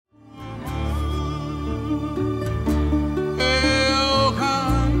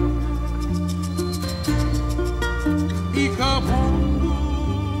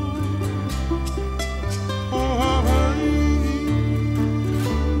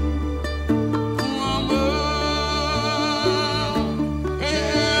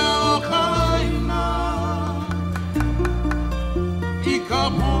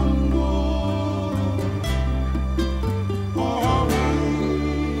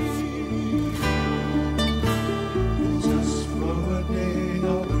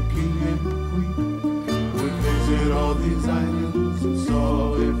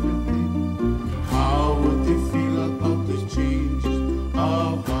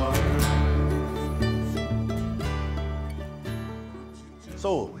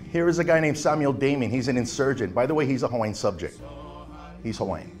Here is a guy named Samuel Damien. He's an insurgent. By the way, he's a Hawaiian subject. He's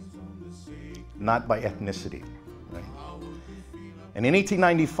Hawaiian, not by ethnicity. Right? And in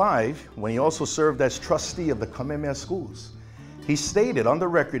 1895, when he also served as trustee of the Kamehameha schools, he stated on the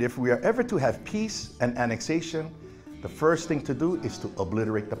record, if we are ever to have peace and annexation, the first thing to do is to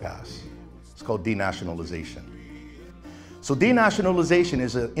obliterate the past. It's called denationalization. So denationalization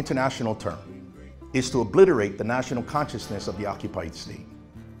is an international term. It's to obliterate the national consciousness of the occupied state.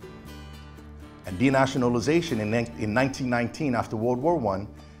 And denationalization in 1919, after World War I,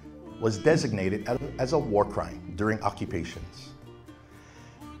 was designated as a war crime during occupations.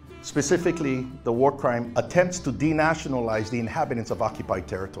 Specifically, the war crime attempts to denationalize the inhabitants of occupied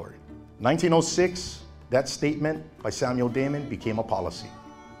territory. 1906, that statement by Samuel Damien became a policy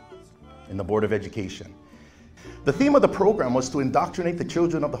in the Board of Education. The theme of the program was to indoctrinate the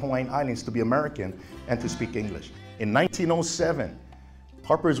children of the Hawaiian Islands to be American and to speak English. In 1907,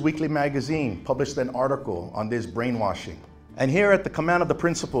 Harper's Weekly magazine published an article on this brainwashing. And here at the command of the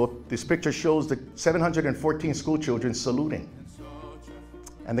principal, this picture shows the 714 school children saluting.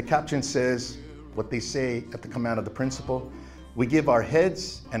 And the caption says what they say at the command of the principal: we give our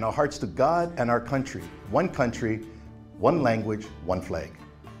heads and our hearts to God and our country, one language, one flag.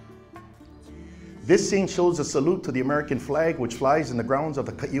 This scene shows a salute to the American flag, which flies in the grounds of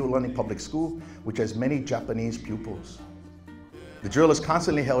the Ka'iulani Public School, which has many Japanese pupils. The drill is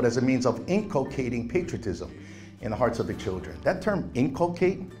constantly held as a means of inculcating patriotism in the hearts of the children. That term,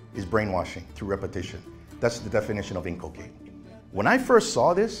 inculcate, is brainwashing through repetition. That's the definition of inculcate. When I first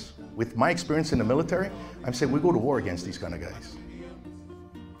saw this, with my experience in the military, I'm saying we go to war against these kind of guys.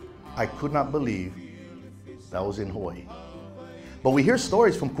 I could not believe that was in Hawaii. But we hear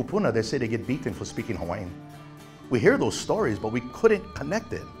stories from kupuna that say they get beaten for speaking Hawaiian. We hear those stories, but we couldn't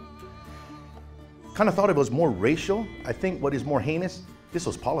connect it. Kind of thought it was more racial. I think what is more heinous, this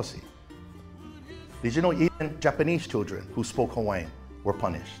was policy. Did you know even Japanese children who spoke Hawaiian were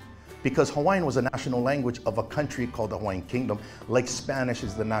punished? Because Hawaiian was a national language of a country called the Hawaiian Kingdom, like Spanish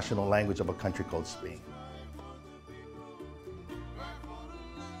is the national language of a country called Spain.